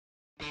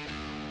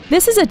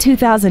This is a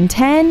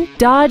 2010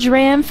 Dodge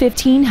Ram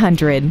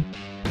 1500.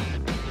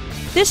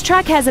 This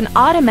truck has an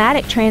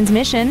automatic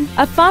transmission,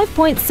 a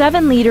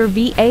 5.7-liter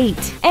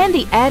V8, and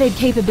the added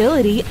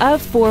capability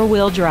of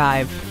four-wheel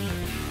drive.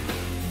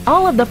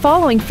 All of the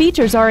following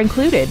features are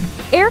included: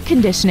 air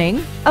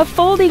conditioning, a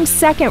folding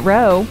second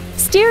row,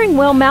 steering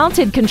wheel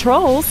mounted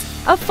controls,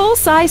 a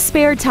full-size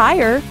spare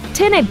tire,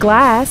 tinted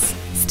glass,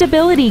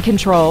 stability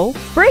control,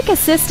 brake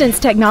assistance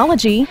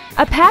technology,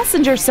 a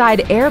passenger side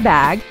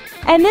airbag,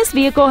 and this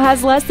vehicle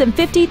has less than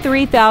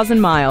 53,000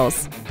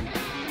 miles.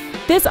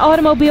 This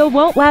automobile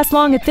won't last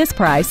long at this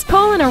price.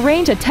 Call and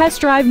arrange a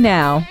test drive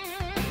now.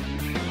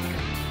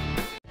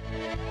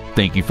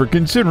 Thank you for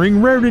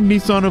considering Rairdon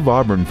Nissan of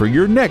Auburn for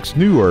your next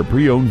new or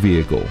pre-owned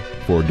vehicle.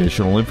 For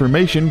additional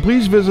information,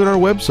 please visit our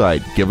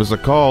website, give us a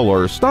call,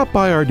 or stop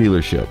by our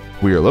dealership.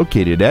 We are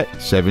located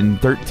at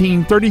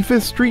 713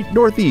 35th Street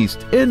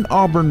Northeast in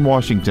Auburn,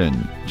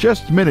 Washington,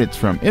 just minutes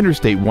from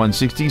Interstate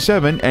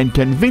 167 and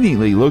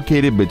conveniently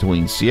located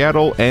between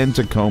Seattle and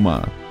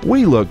Tacoma.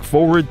 We look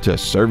forward to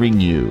serving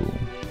you.